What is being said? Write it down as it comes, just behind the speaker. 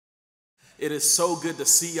It is so good to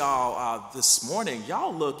see y'all this morning.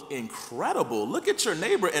 Y'all look incredible. Look at your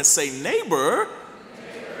neighbor and say, neighbor,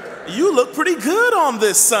 you look pretty good on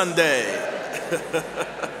this Sunday.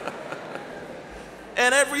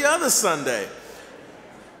 And every other Sunday.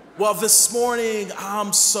 Well, this morning,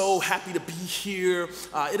 I'm so happy to be here.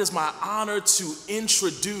 It is my honor to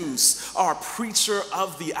introduce our preacher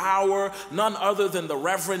of the hour, none other than the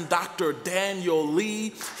Reverend Dr. Daniel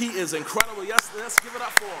Lee. He is incredible. Yes, let's give it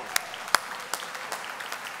up for him.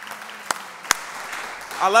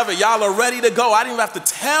 I love it. Y'all are ready to go. I didn't even have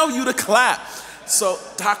to tell you to clap. So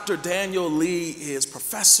Dr. Daniel Lee is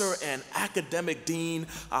professor and academic dean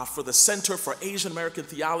for the Center for Asian American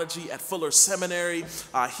Theology at Fuller Seminary.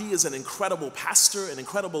 He is an incredible pastor, an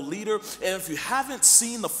incredible leader. And if you haven't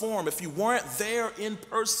seen the forum, if you weren't there in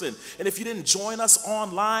person, and if you didn't join us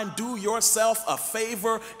online, do yourself a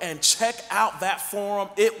favor and check out that forum.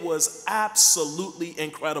 It was absolutely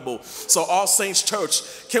incredible. So All Saints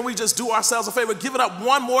Church, can we just do ourselves a favor? Give it up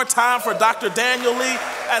one more time for Dr. Daniel Lee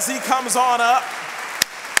as he comes on up.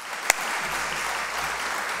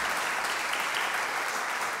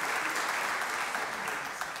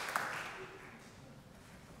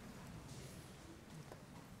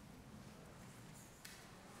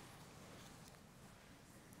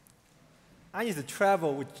 I used to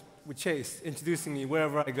travel with Chase, introducing me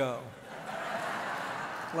wherever I go.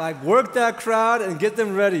 Like, work that crowd and get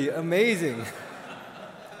them ready. Amazing.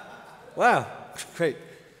 Wow, great.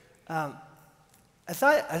 As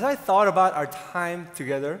I thought about our time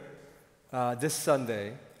together this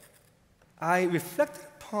Sunday, I reflected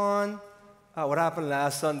upon what happened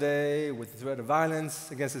last Sunday with the threat of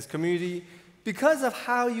violence against this community because of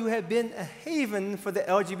how you have been a haven for the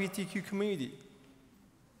LGBTQ community.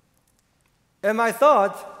 And my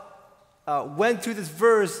thought went to this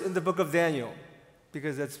verse in the book of Daniel,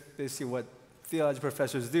 because that's basically what theology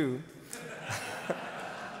professors do.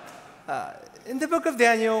 In the book of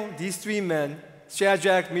Daniel, these three men,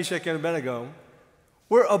 Shadrach, Meshach, and Abednego,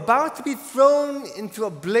 were about to be thrown into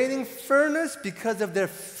a blazing furnace because of their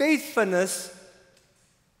faithfulness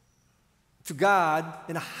to God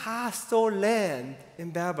in a hostile land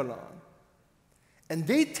in Babylon. And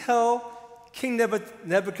they tell King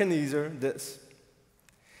Nebuchadnezzar this: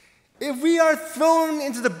 if we are thrown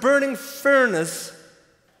into the burning furnace,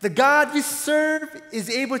 the God we serve is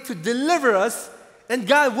able to deliver us, and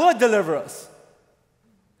God will deliver us.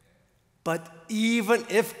 But even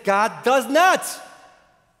if God does not,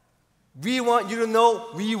 we want you to know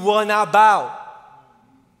we will not bow.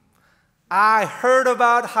 I heard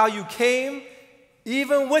about how you came,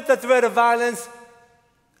 even with the threat of violence,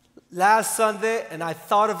 last Sunday, and I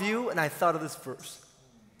thought of you, and I thought of this verse.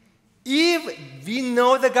 If we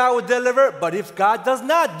know that God will deliver, but if God does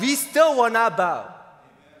not, we still will not bow.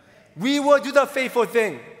 We will do the faithful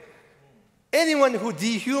thing. Anyone who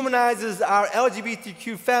dehumanizes our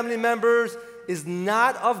LGBTQ family members is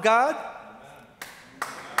not of God.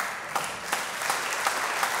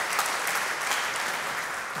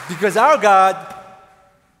 Because our God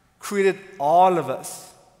created all of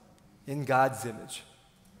us in God's image.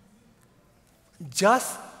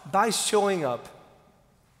 Just by showing up,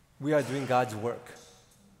 we are doing God's work.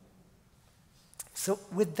 So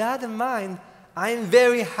with that in mind, I am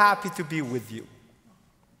very happy to be with you.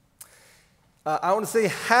 I want to say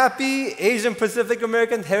happy Asian Pacific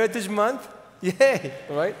American Heritage Month. Yay,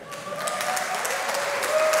 right?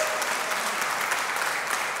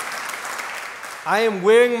 I am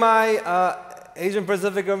wearing my Asian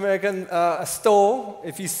Pacific American stole.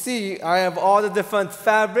 If you see, I have all the different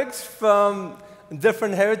fabrics from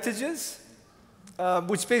different heritages,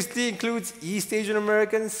 which basically includes East Asian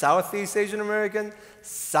American, Southeast Asian American,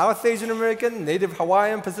 South Asian American, Native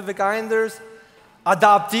Hawaiian, Pacific Islanders,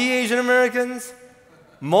 adoptee Asian Americans,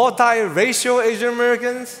 multiracial Asian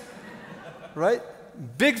Americans, right?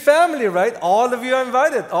 Big family, right? All of you are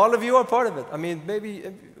invited. All of you are part of it. I mean, maybe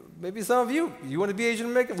some of you want to be Asian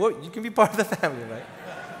American? Well, you can be part of the family, right?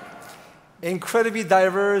 Incredibly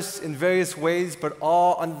diverse in various ways, but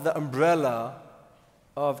all under the umbrella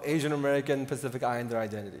of Asian American Pacific Islander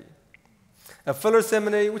identity. At Fuller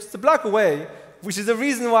Seminary, which is a block away, which is the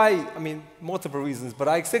reason why, I mean, multiple reasons, but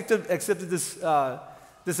I accepted this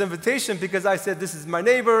invitation because I said, this is my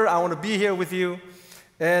neighbor, I want to be here with you.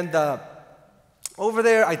 And over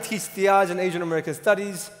there, I teach theology and Asian American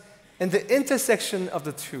studies, and the intersection of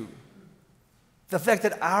the two, the fact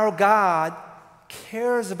that our God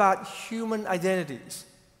cares about human identities,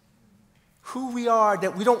 who we are,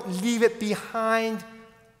 that we don't leave it behind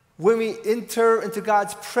when we enter into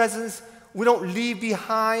God's presence. We don't leave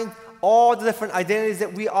behind all the different identities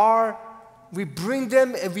that we are. We bring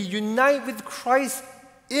them and we unite with Christ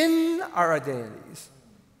in our identities,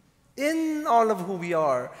 in all of who we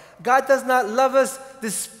are. God does not love us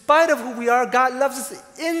despite of who we are. God loves us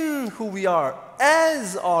in who we are,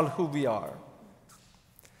 as all who we are.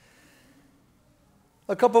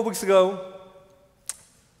 A couple of weeks ago,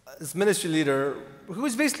 this ministry leader, who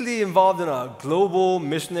was basically involved in a global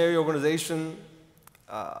missionary organization,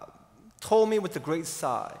 told me with a great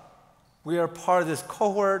sigh, we are part of this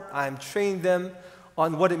cohort. I'm training them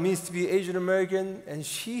on what it means to be Asian American. And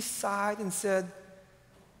she sighed and said,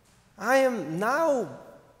 I am now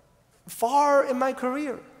far in my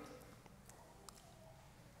career,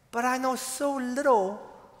 but I know so little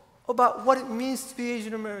about what it means to be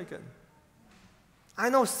Asian American. I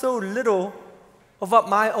know so little about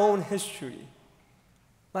my own history,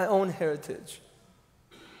 my own heritage.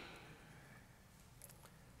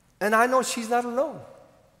 And I know she's not alone.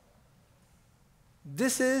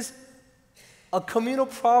 This is a communal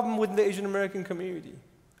problem within the Asian American community.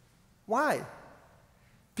 Why?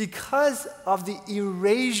 Because of the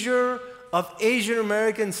erasure of Asian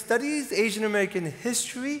American studies, Asian American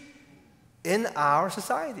history in our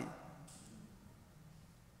society.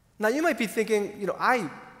 Now you might be thinking,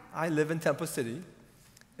 I live in Temple City,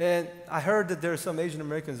 and I heard that there are some Asian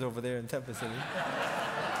Americans over there in Temple City.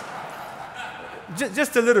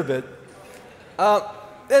 Just a little bit.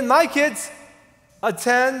 And my kids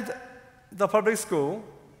attend the public school,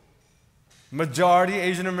 majority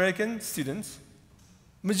Asian American students,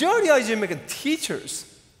 majority Asian American teachers.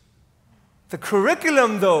 The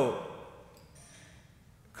curriculum, though,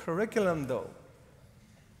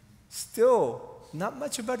 still not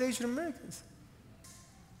much about Asian Americans.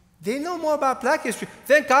 They know more about Black history.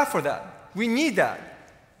 Thank God for that. We need that.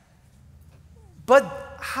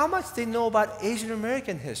 But how much they know about Asian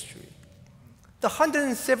American history? The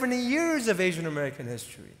 170 years of Asian American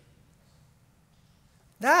history.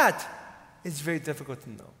 That is very difficult to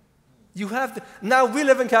know. Now we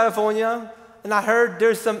live in California, and I heard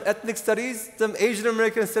there's some ethnic studies, some Asian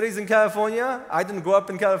American studies in California. I didn't grow up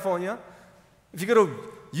in California. If you go to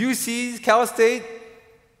UC, Cal State,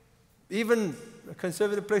 even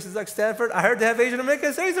conservative places like Stanford, I heard they have Asian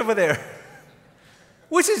American studies over there.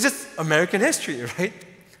 Which is just American history, right?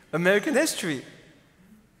 American history.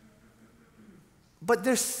 But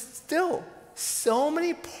there's still so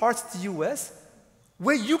many parts of the U.S.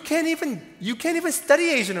 where you can't even study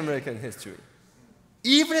Asian American history.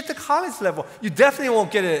 Even at the college level. You definitely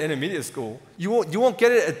won't get it at intermediate school. You won't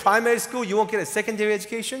get it at primary school. You won't get it at secondary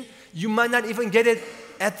education. You might not even get it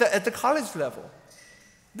at the college level.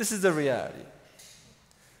 This is the reality.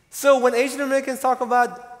 So when Asian Americans talk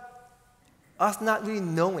about us not really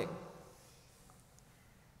knowing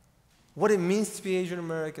what it means to be Asian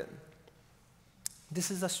American,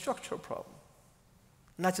 this is a structural problem,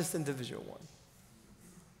 not just an individual one,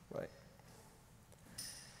 right?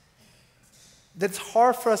 That's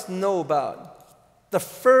hard for us to know about. The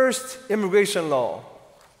first immigration law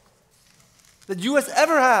that the U.S.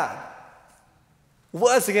 ever had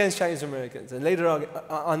was against Chinese Americans and later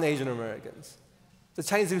on Asian Americans. The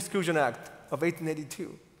Chinese Exclusion Act of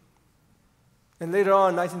 1882. And later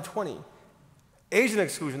on, 1920, Asian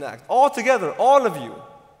Exclusion Act. All together, all of you.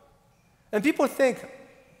 And people think,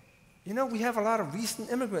 we have a lot of recent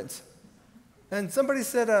immigrants. And somebody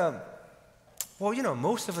said,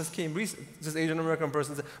 most of us came recently. This Asian American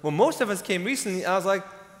person said, well, most of us came recently. I was like,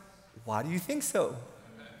 why do you think so?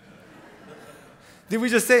 Did we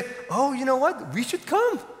just say, oh, you know what? We should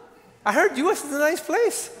come. I heard U.S. is a nice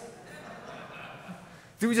place.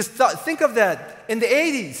 Did we just think of that in the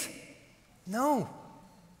 80s? No.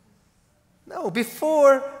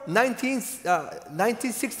 Before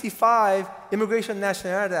 1965 Immigration and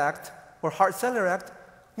Nationality Act, or Hart-Celler Act,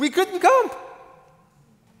 we couldn't come.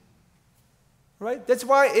 Right? That's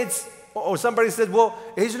why somebody said, well,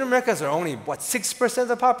 Asian Americans are only, 6% of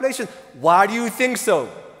the population. Why do you think so?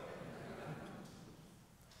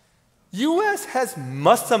 U.S. has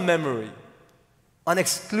muscle memory on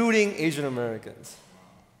excluding Asian Americans.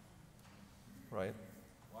 Right?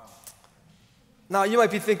 Wow. Now, you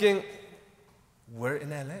might be thinking, we're in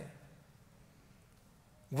LA.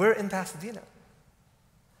 We're in Pasadena.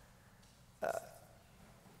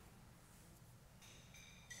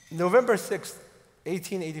 November 6th,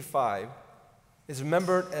 1885 is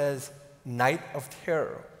remembered as Night of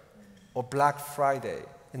Terror or Black Friday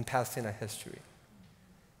in Pasadena history.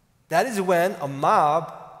 That is when a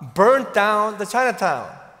mob burned down the Chinatown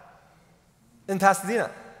in Pasadena.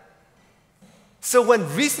 So when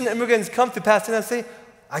recent immigrants come to Pasadena and say,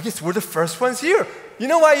 I guess we're the first ones here. You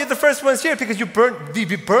know why you're the first ones here? Because you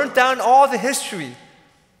burnt down all the history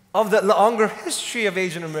of the longer history of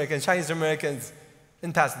Asian Americans, Chinese Americans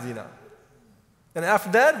in Pasadena. And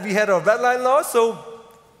after that, we had a red line law, so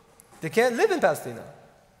they can't live in Pasadena.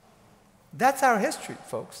 That's our history,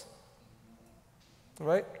 folks.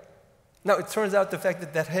 Right? Now, it turns out the fact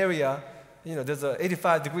that that area, there's a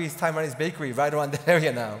 85 degrees Taiwanese bakery right around the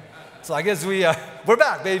area now. So I guess we're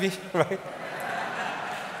back, baby, right?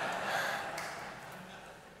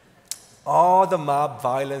 All the mob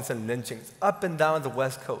violence and lynchings up and down the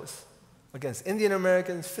West Coast against Indian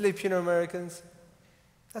Americans, Filipino Americans,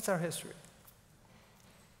 that's our history.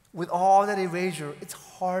 With all that erasure, it's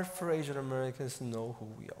hard for Asian Americans to know who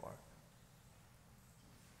we are.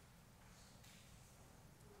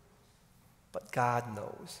 But God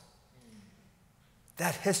knows.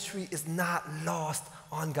 That history is not lost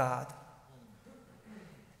on God.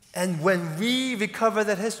 And when we recover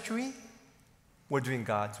that history, we're doing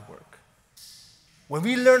God's work. When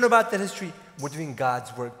we learn about that history, we're doing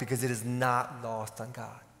God's work because it is not lost on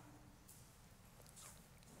God.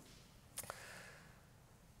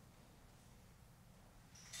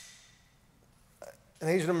 An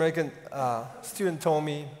Asian American student told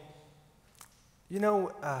me,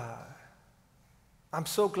 I'm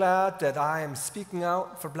so glad that I am speaking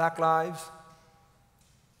out for Black lives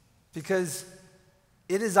because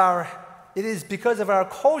it is because of our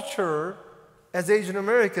culture as Asian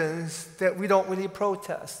Americans that we don't really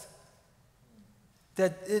protest.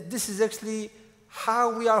 This is actually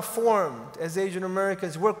how we are formed as Asian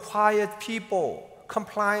Americans. We're quiet people,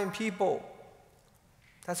 compliant people.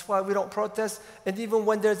 That's why we don't protest. And even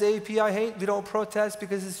when there's API hate, we don't protest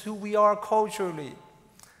because it's who we are culturally.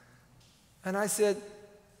 And I said,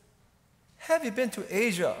 have you been to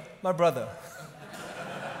Asia, my brother?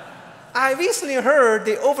 I recently heard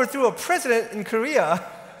they overthrew a president in Korea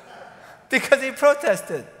because he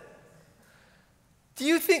protested. Do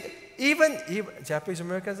you think even Japanese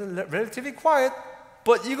Americans are relatively quiet,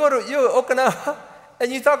 but you go to Okinawa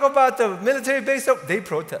and you talk about the military base, they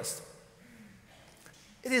protest.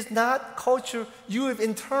 It is not culture. You have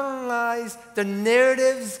internalized the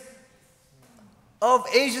narratives of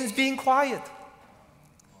Asians being quiet.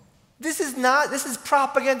 This is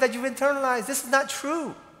propaganda that you've internalized. This is not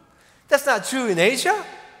true. That's not true in Asia.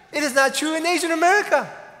 It is not true in Asian America.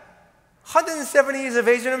 170 years of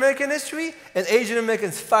Asian American history, and Asian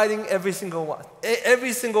Americans fighting every single one.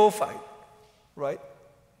 Every single fight, right?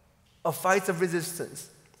 Of fights of resistance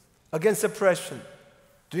against oppression,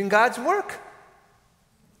 doing God's work.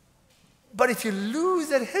 But if you lose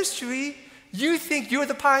that history, you think you're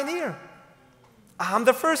the pioneer. I'm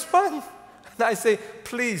the first one. And I say,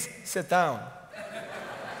 please sit down.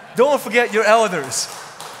 Don't forget your elders.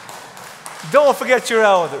 Don't forget your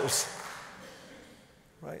elders.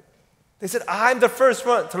 Right? They said, I'm the first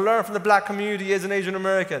one to learn from the Black community as an Asian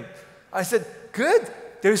American. I said, good.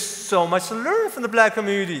 There's so much to learn from the Black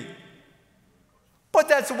community. But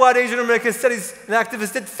that's what Asian American studies and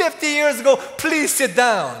activists did 50 years ago. Please sit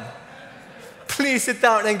down. Please sit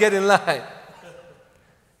down and get in line.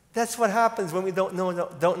 That's what happens when we don't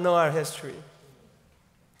know our history.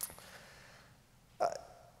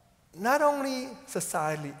 Not only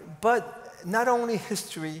societally, but not only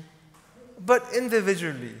history, but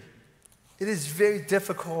individually. It is very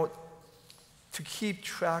difficult to keep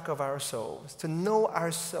track of ourselves, to know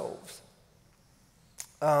ourselves.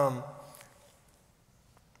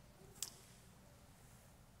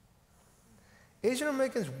 Asian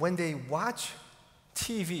Americans, when they watch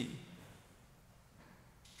TV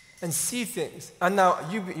and see things, and now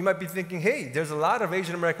you might be thinking, hey, there's a lot of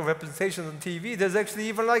Asian American representation on TV. There's actually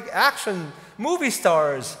even like action movie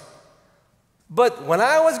stars. But when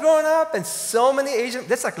I was growing up, and so many Asian,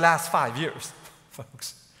 that's like last 5 years,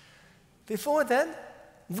 folks. Before then,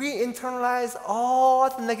 we internalized all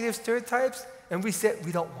the negative stereotypes, and we said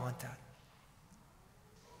we don't want that.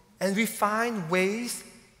 And we find ways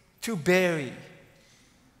to bury,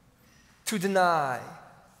 to deny,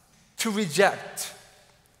 to reject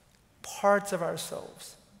parts of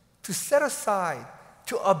ourselves, to set aside,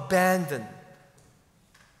 to abandon.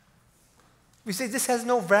 We say this has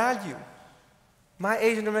no value. My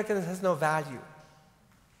Asian American has no value.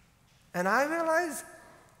 And I realized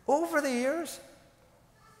over the years,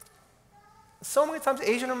 so many times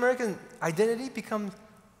Asian American identity becomes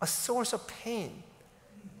a source of pain.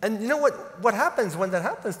 And you know what happens when that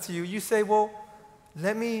happens to you? You say, well,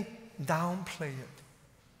 let me downplay it.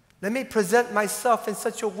 Let me present myself in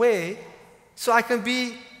such a way so I can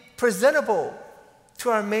be presentable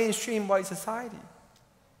to our mainstream white society.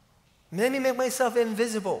 Let me make myself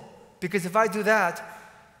invisible, because if I do that,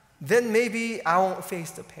 then maybe I won't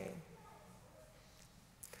face the pain.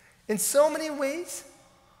 In so many ways,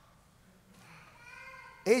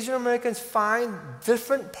 Asian Americans find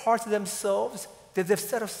different parts of themselves that they've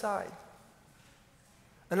set aside.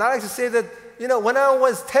 And I like to say that, when I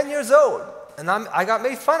was 10 years old, and I got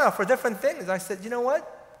made fun of for different things, I said, you know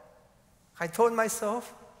what? I told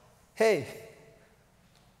myself, hey,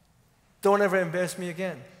 don't ever embarrass me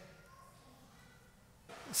again.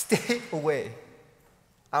 Stay away.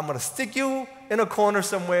 I'm going to stick you in a corner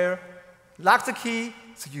somewhere, lock the key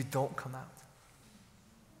so you don't come out.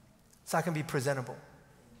 So I can be presentable.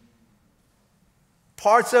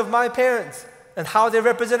 Parts of my parents and how they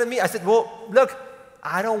represented me, I said, well, look,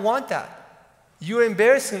 I don't want that. You're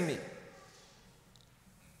embarrassing me.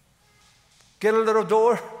 Get a little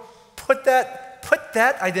door, put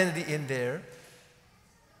that identity in there,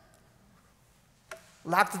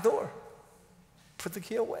 lock the door, put the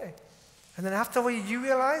key away. And then after a while, you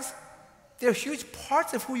realize there are huge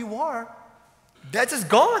parts of who you are that's just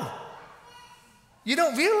gone. You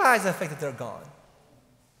don't realize the fact that they're gone.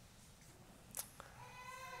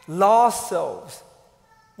 Lost souls.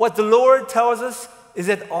 What the Lord tells us is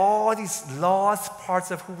that all these lost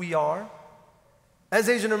parts of who we are, as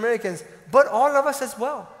Asian Americans, but all of us as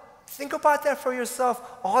well. Think about that for yourself,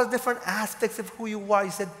 all the different aspects of who you are.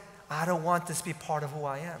 You said, I don't want this to be part of who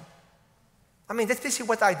I am. I mean, that's basically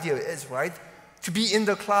what the idea is, right? To be in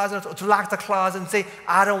the closet, or to lock the closet and say,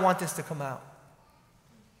 I don't want this to come out.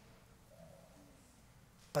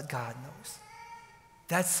 But God knows.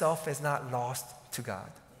 That self is not lost to God.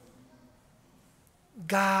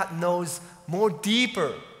 God knows more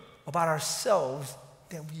deeper about ourselves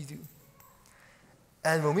than we do.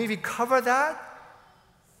 And when we recover that,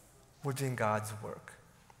 we're doing God's work.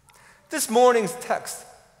 This morning's text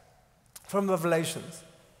from Revelations,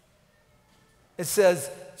 it says,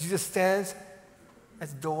 Jesus stands at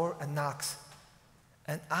the door and knocks.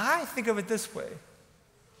 And I think of it this way,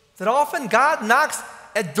 that often God knocks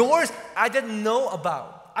at doors I didn't know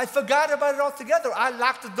about. I forgot about it altogether. I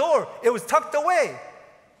locked the door. It was tucked away.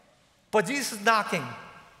 But Jesus is knocking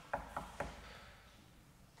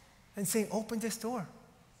and saying, open this door.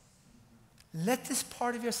 Let this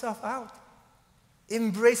part of yourself out.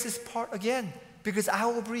 Embrace this part again, because I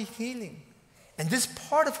will bring healing. And this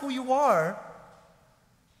part of who you are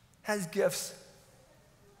has gifts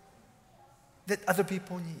that other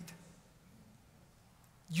people need.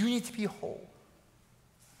 You need to be whole.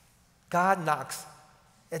 God knocks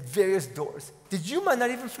at various doors that you might not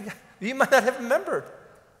even forget. You might not have remembered.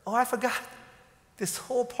 Oh, I forgot. This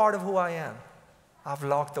whole part of who I am, I've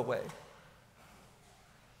locked away.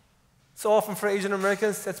 So often for Asian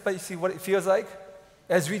Americans, that's basically what it feels like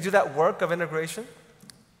as we do that work of integration.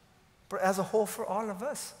 But as a whole, for all of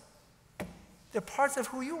us, they're parts of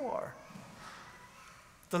who you are.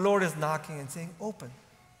 The Lord is knocking and saying, open,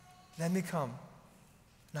 let me come.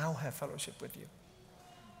 Now I'll have fellowship with you.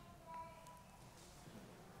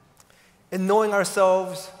 In knowing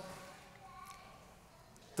ourselves,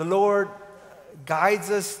 the Lord guides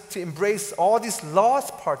us to embrace all these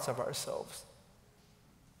lost parts of ourselves.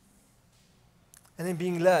 And in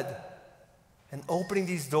being led and opening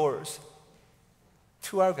these doors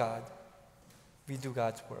to our God, we do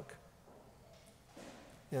God's work.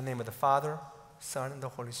 In the name of the Father, Son, and the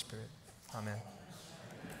Holy Spirit. Amen.